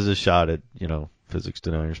 that was a shot at, physics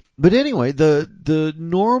deniers. But anyway, the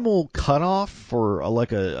normal cutoff for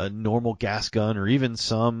a normal gas gun or even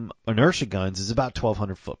some inertia guns is about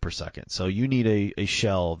 1,200 foot per second. So you need a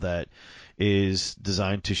shell that is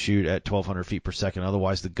designed to shoot at 1,200 feet per second.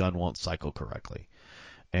 Otherwise, the gun won't cycle correctly.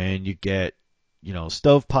 And you get,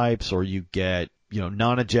 stovepipes, or you get,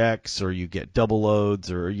 non-ejects, or you get double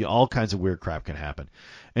loads, or all kinds of weird crap can happen.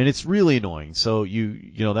 And it's really annoying. So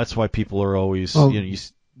that's why people are always,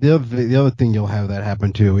 The other thing you'll have that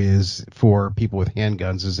happen to is for people with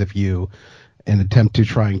handguns is if you attempt to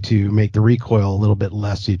trying to make the recoil a little bit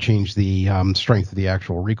less, you change the strength of the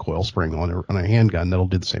actual recoil spring on a handgun, that'll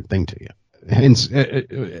do the same thing to you. And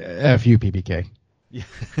F you, PPK. Yeah.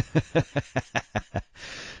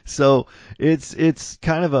 So it's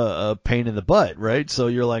kind of a pain in the butt, right? So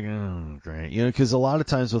you're like, oh, great, because a lot of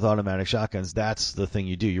times with automatic shotguns, that's the thing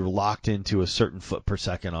you do. You're locked into a certain foot per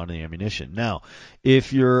second on the ammunition. Now,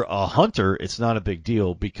 if you're a hunter, it's not a big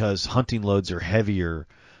deal because hunting loads are heavier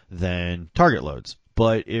than target loads.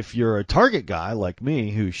 But if you're a target guy like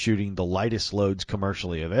me who's shooting the lightest loads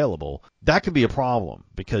commercially available, that could be a problem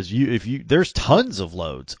because there's tons of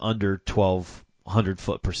loads under 1,200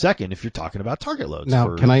 foot per second if you're talking about target loads.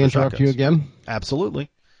 Now, can I interrupt you again? Absolutely.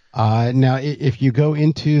 Now, if you go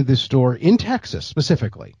into the store in Texas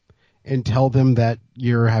specifically and tell them that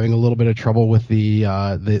you're having a little bit of trouble with the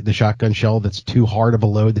shotgun shell that's too hard of a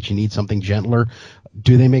load, that you need something gentler,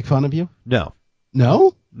 do they make fun of you? No.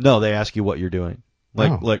 No? No, they ask you what you're doing.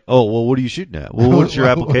 Well, what are you shooting at? Well, what's your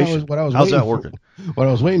application? How's that working? What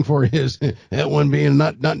I was waiting for is that one being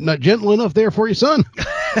not gentle enough there for you, son.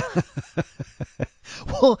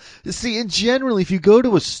 Well, see, and generally, if you go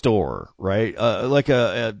to a store, right, like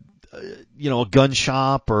a gun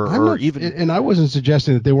shop or even, and I wasn't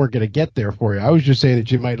suggesting that they weren't going to get there for you. I was just saying that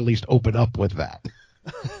you might at least open up with that.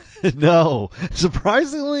 No,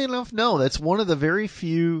 surprisingly enough, no. That's one of the very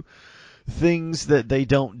few things that they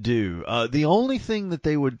don't do. The only thing that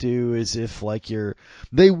they would do is if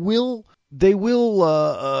they will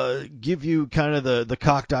give you kind of the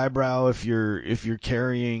cocked eyebrow if you're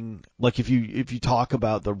carrying, like if you talk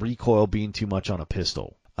about the recoil being too much on a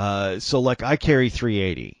pistol. So like I carry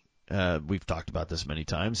 380. We've talked about this many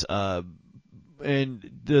times. And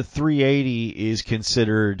the 380 is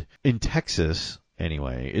considered, in Texas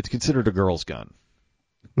anyway, it's considered a girl's gun.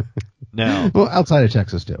 Now, well, outside of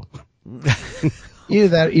Texas too.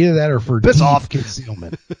 Either that or for piss off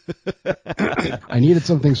concealment. I needed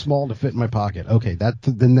something small to fit in my pocket. Okay,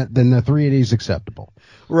 then the 380 is acceptable.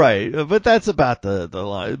 Right, but that's about the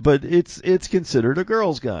line. But it's considered a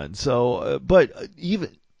girl's gun. So, but even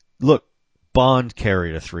look, Bond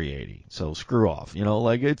carried a 380. So screw off.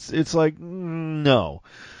 It's like no.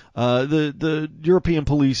 The European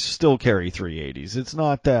police still carry 380s. It's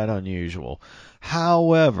not that unusual.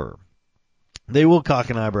 However, they will cock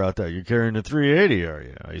an eyebrow at that. You're carrying a 380, are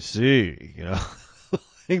you? I see.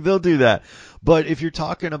 They'll do that. But if you're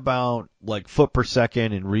talking about like foot per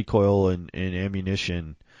second and recoil and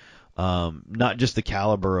ammunition, not just the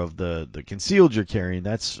caliber of the concealed you're carrying,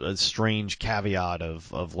 that's a strange caveat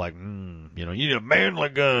of like, you need a manly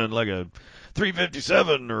gun like a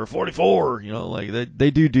 357 or a 44. Like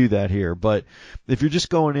they do that here. But if you're just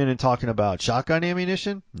going in and talking about shotgun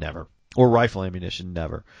ammunition, never. Or rifle ammunition,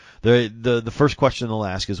 never. The first question they'll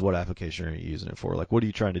ask is what application are you using it for? Like, what are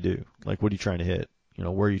you trying to do? Like, what are you trying to hit?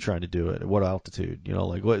 Where are you trying to do it? At what altitude?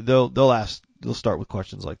 Like what they'll start with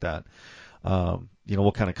questions like that.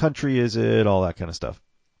 What kind of country is it? All that kind of stuff.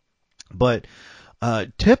 But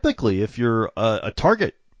typically, if you're a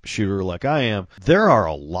target shooter like I am, there are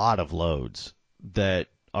a lot of loads that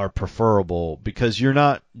are preferable because you're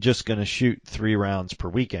not just going to shoot 3 rounds per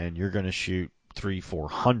weekend. You're going to shoot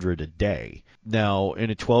 300-400 a day. Now, in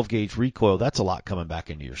a 12 gauge recoil, that's a lot coming back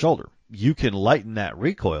into your shoulder you can lighten that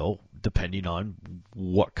recoil depending on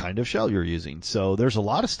what kind of shell you're using. So there's a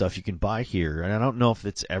lot of stuff you can buy here, and I don't know if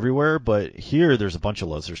it's everywhere, but here there's a bunch of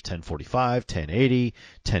loads. There's 1045, 1080,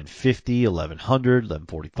 1050, 1100,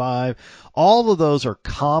 1145. All of those are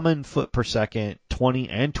common foot per second 20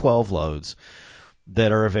 and 12 loads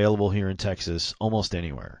that are available here in Texas almost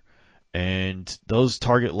anywhere. And those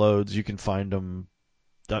target loads, you can find them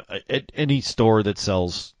at any store that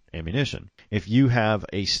sells ammunition. If you have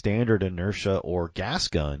a standard inertia or gas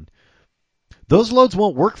gun, those loads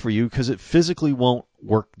won't work for you because it physically won't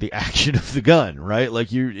work the action of the gun, right?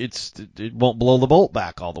 Like it won't blow the bolt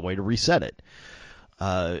back all the way to reset it.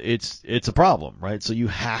 It's a problem, right? So you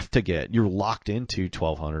have to you're locked into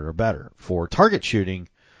 1200 or better. For target shooting,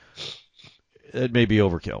 it may be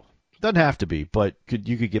overkill. Doesn't have to be, but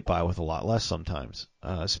you could get by with a lot less sometimes,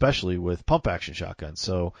 especially with pump action shotguns.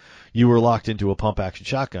 So you were locked into a pump action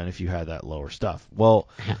shotgun if you had that lower stuff. Well,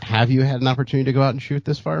 have you had an opportunity to go out and shoot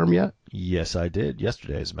this firearm yet? Yes, I did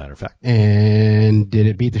yesterday, as a matter of fact. And did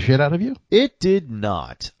it beat the shit out of you? It did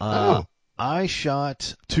not. I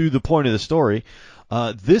shot, to the point of the story,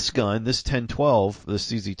 this gun, this 1012, the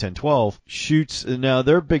CZ1012, shoots. Now,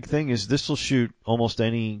 their big thing is this will shoot almost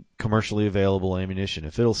any commercially available ammunition.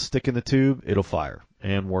 If it'll stick in the tube, it'll fire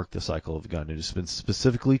and work the cycle of the gun. It has been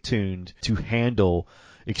specifically tuned to handle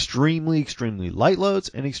extremely, extremely light loads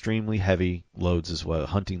and extremely heavy loads as well,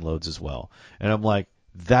 hunting loads as well. And I'm like,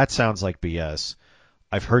 that sounds like BS.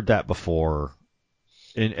 I've heard that before.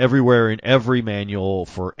 In every manual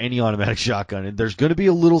for any automatic shotgun, and there's going to be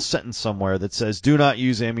a little sentence somewhere that says, do not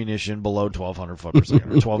use ammunition below 1200 foot per second,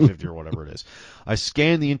 or 1250 or whatever it is. I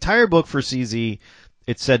scanned the entire book for CZ.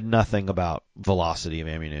 It said nothing about velocity of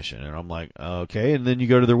ammunition. And I'm like, okay. And then you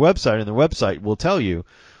go to their website, and their website will tell you,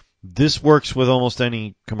 this works with almost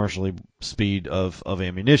any commercially speed of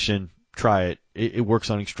ammunition. Try it. It works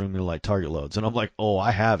on extremely light target loads. And I'm like, oh,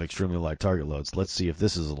 I have extremely light target loads. Let's see if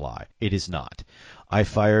this is a lie. It is not. I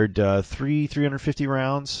fired 350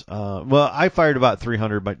 rounds. I fired about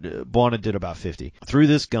 300, but Buana did about 50. Through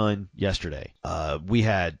this gun yesterday, we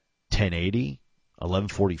had 1080,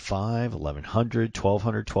 1145, 1100,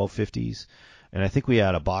 1200, 1250s, and I think we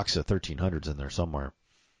had a box of 1300s in there somewhere.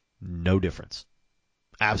 No difference.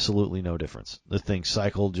 Absolutely no difference. The thing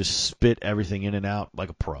cycled, just spit everything in and out like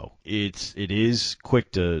a pro. It is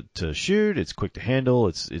quick to shoot. It's quick to handle.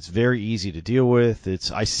 It's very easy to deal with.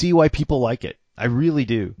 I see why people like it. I really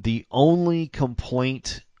do. The only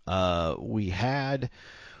complaint we had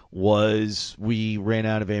was we ran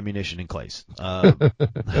out of ammunition in clays. I'm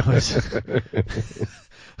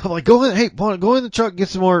like, go in the truck and get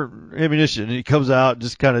some more ammunition. And he comes out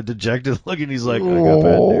just kind of dejected looking. He's like, I got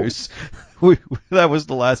bad news. That was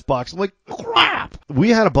the last box. I'm like, crap. We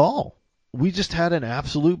had a ball. We just had an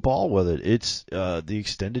absolute ball with it. It's the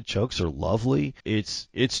extended chokes are lovely. It's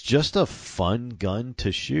just a fun gun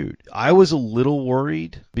to shoot. I was a little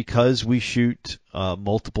worried because we shoot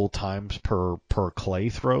multiple times per clay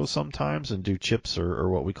throw sometimes and do chips or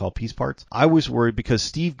what we call piece parts. I was worried because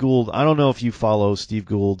Steve Gould, I don't know if you follow Steve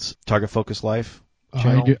Gould's Target Focus Life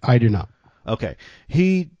channel. I do not. Okay.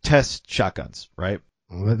 He tests shotguns, right?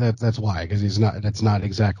 Well, that's why, because that's not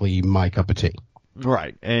exactly my cup of tea.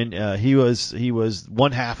 Right, and he was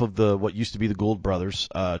one half of what used to be the Gould Brothers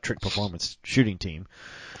Trick Performance shooting team,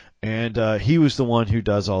 and he was the one who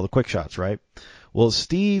does all the quick shots, right? Well,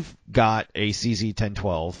 Steve got a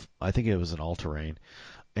CZ1012, I think it was an all-terrain,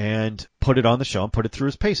 and put it on the show and put it through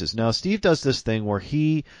his paces. Now, Steve does this thing where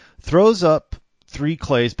he throws up 3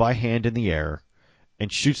 clays by hand in the air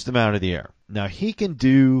and shoots them out of the air. Now, he can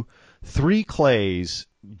do 3 clays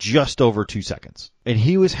just over 2 seconds. And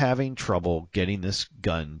he was having trouble getting this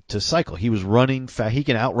gun to cycle. He was running fast. He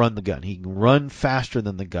can outrun the gun. He can run faster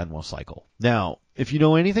than the gun will cycle. Now, if you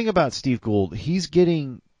know anything about Steve Gould, he's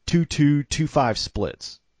getting 2.2, 2.5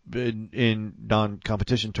 splits in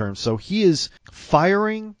non-competition terms. So he is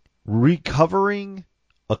firing, recovering,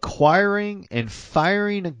 acquiring, and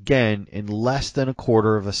firing again in less than a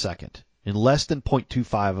quarter of a second. In less than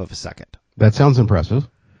 0.25 of a second. That sounds impressive.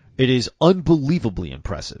 It is unbelievably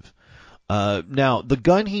impressive. Now, the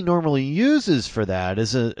gun he normally uses for that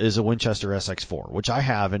is a Winchester SX4, which I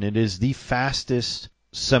have, and it is the fastest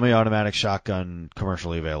semi-automatic shotgun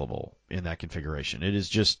commercially available in that configuration. It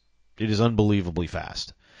is unbelievably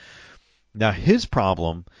fast. Now, his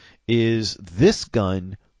problem is this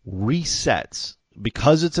gun resets.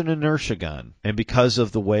 Because it's an inertia gun, and because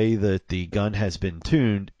of the way that the gun has been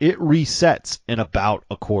tuned, it resets in about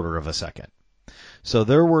a quarter of a second. So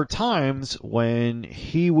there were times when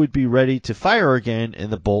he would be ready to fire again,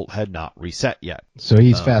 and the bolt had not reset yet. So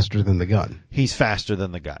he's faster than the gun. He's faster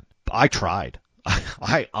than the gun. I tried.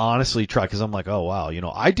 I honestly try because I'm like, oh wow,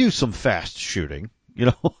 I do some fast shooting,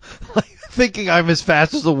 like thinking I'm as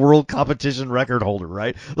fast as the world competition record holder,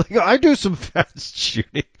 right? Like I do some fast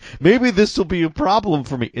shooting. Maybe this will be a problem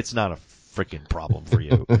for me. It's not a freaking problem for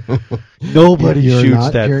you. Nobody You're shoots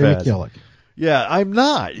not that Jerry fast. McKillick. Yeah, I'm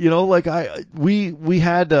not. Like we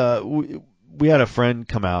had we had a friend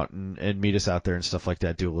come out and meet us out there and stuff like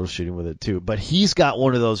that, do a little shooting with it too. But he's got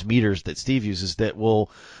one of those meters that Steve uses that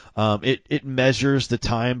will it measures the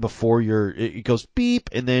time before it goes beep,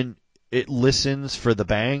 and then it listens for the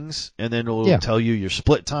bangs, and then it'll tell you your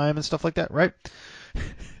split time and stuff like that, right?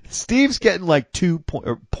 Steve's getting like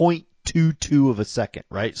 0.22 of a second,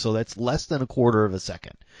 right? So that's less than a quarter of a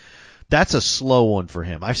second. That's a slow one for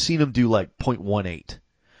him. I've seen him do like 0.18.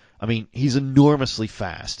 I mean, he's enormously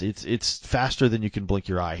fast. It's faster than you can blink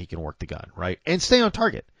your eye. He can work the gun, right? And stay on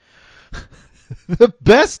target. The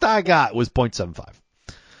best I got was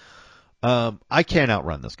 0.75. I can't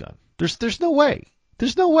outrun this gun. There's no way.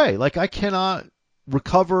 There's no way. Like, I cannot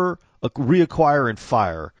recover, reacquire, and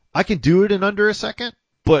fire. I can do it in under a second,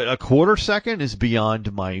 but a quarter second is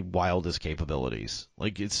beyond my wildest capabilities.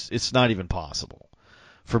 Like, it's not even possible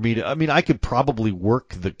for me to. I mean, I could probably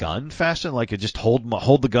work the gun faster. Like, I just hold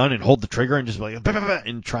the gun and hold the trigger and just like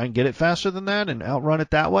and try and get it faster than that and outrun it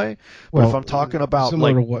that way. But if I'm talking about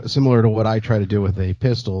similar to what I try to do with a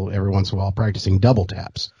pistol every once in a while, practicing double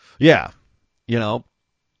taps. Yeah,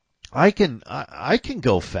 I can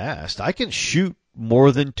go fast. I can shoot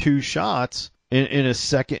more than 2 shots in a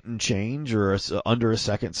second and change, or under a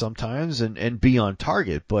second sometimes, and be on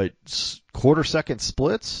target. But quarter second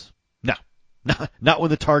splits, no, not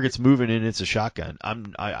when the target's moving and it's a shotgun.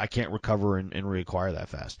 I can't recover and reacquire that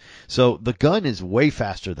fast. So the gun is way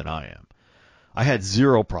faster than I am. I had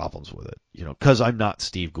zero problems with it, because I'm not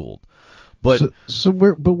Steve Gould. But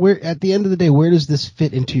where at the end of the day, where does this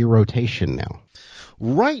fit into your rotation now?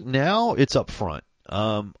 Right now, it's up front.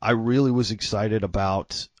 I really was excited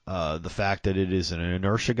about the fact that it is an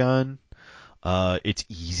inertia gun. It's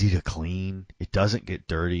easy to clean. It doesn't get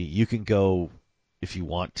dirty. You can go, if you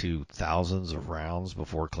want to, thousands of rounds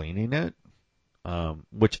before cleaning it,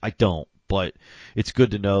 which I don't. But it's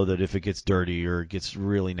good to know that if it gets dirty or it gets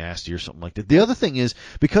really nasty or something like that. The other thing is,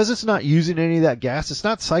 because it's not using any of that gas, it's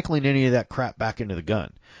not cycling any of that crap back into the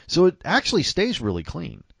gun. So it actually stays really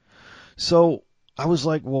clean. So I was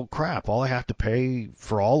like, well, crap, all I have to pay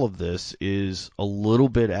for all of this is a little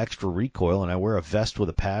bit extra recoil, and I wear a vest with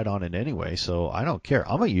a pad on it anyway, so I don't care.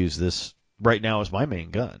 I'm going to use this right now as my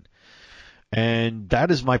main gun. And that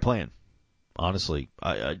is my plan. Honestly,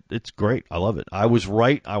 it's great. I love it. I was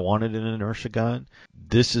right. I wanted an inertia gun.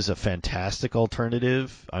 This is a fantastic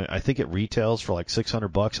alternative. I think it retails for like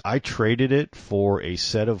 $600. I traded it for a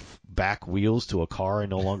set of back wheels to a car I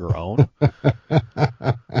no longer own.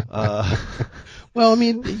 Well, I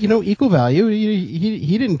mean, equal value.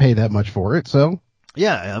 He didn't pay that much for it, so.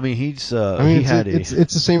 Yeah, I mean, it's the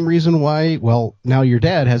same reason why. Well, now your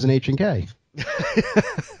dad has an H&K.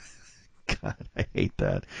 God, I hate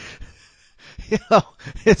that.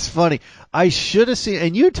 It's funny. I should have seen,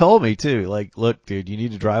 and you told me too, like, look, dude, you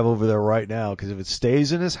need to drive over there right now, because if it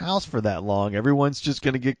stays in his house for that long, everyone's just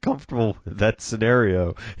going to get comfortable with that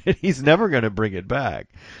scenario, and he's never going to bring it back.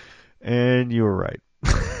 And you were right.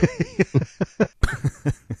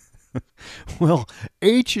 Well,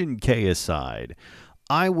 H&K aside,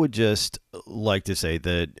 I would just like to say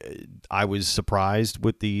that I was surprised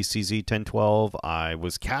with the CZ1012. I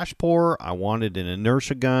was cash poor. I wanted an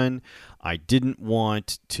inertia gun. I didn't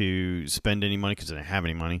want to spend any money because I didn't have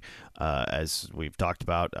any money, as we've talked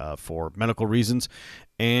about, for medical reasons.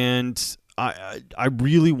 And I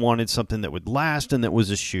really wanted something that would last and that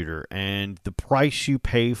was a shooter. And the price you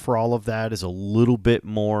pay for all of that is a little bit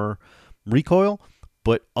more recoil.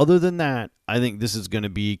 But other than that, I think this is going to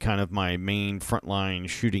be kind of my main frontline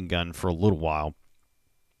shooting gun for a little while.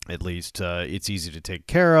 At least it's easy to take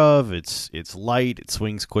care of. It's light. It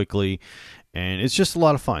swings quickly. And it's just a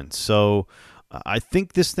lot of fun. So I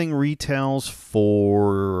think this thing retails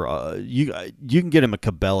for you can get him a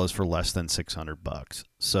Cabela's for less than $600.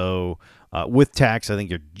 So with tax, I think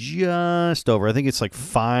you're just over. I think it's like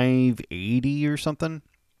 $580 or something.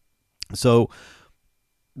 So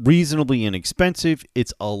reasonably inexpensive.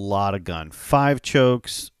 It's a lot of gun. 5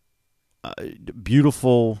 chokes,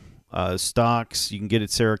 beautiful stocks. You can get it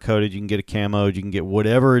Cerakoted. You can get it camoed. You can get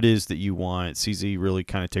whatever it is that you want. CZ really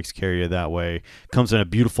kind of takes care of you that way. Comes in a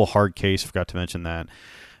beautiful hard case. Forgot to mention that.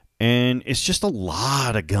 And it's just a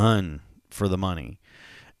lot of gun for the money.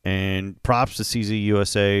 And props to CZ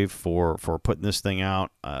USA for putting this thing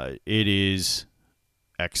out. It is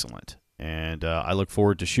excellent. and I look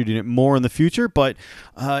forward to shooting it more in the future. But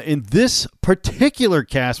in this particular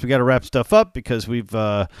cast, we got to wrap stuff up because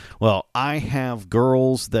I have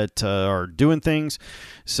girls that are doing things,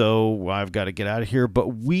 so I've got to get out of here. But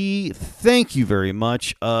we thank you very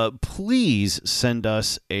much. Please send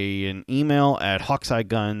us an email at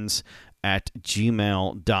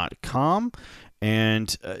hawkeyeguns@gmail.com,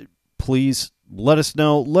 and please let us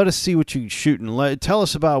know. Let us see what you're shooting. Tell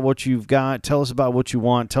us about what you've got. Tell us about what you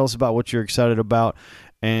want. Tell us about what you're excited about.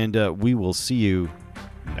 And we will see you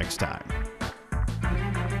next time.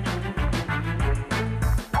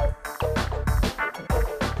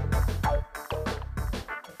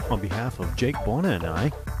 On behalf of Jake Buona and I,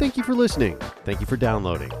 thank you for listening. Thank you for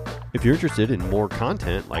downloading. If you're interested in more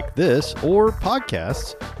content like this or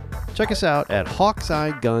podcasts, check us out at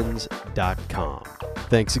hawkeyeguns.com.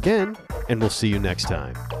 Thanks again, and we'll see you next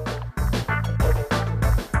time.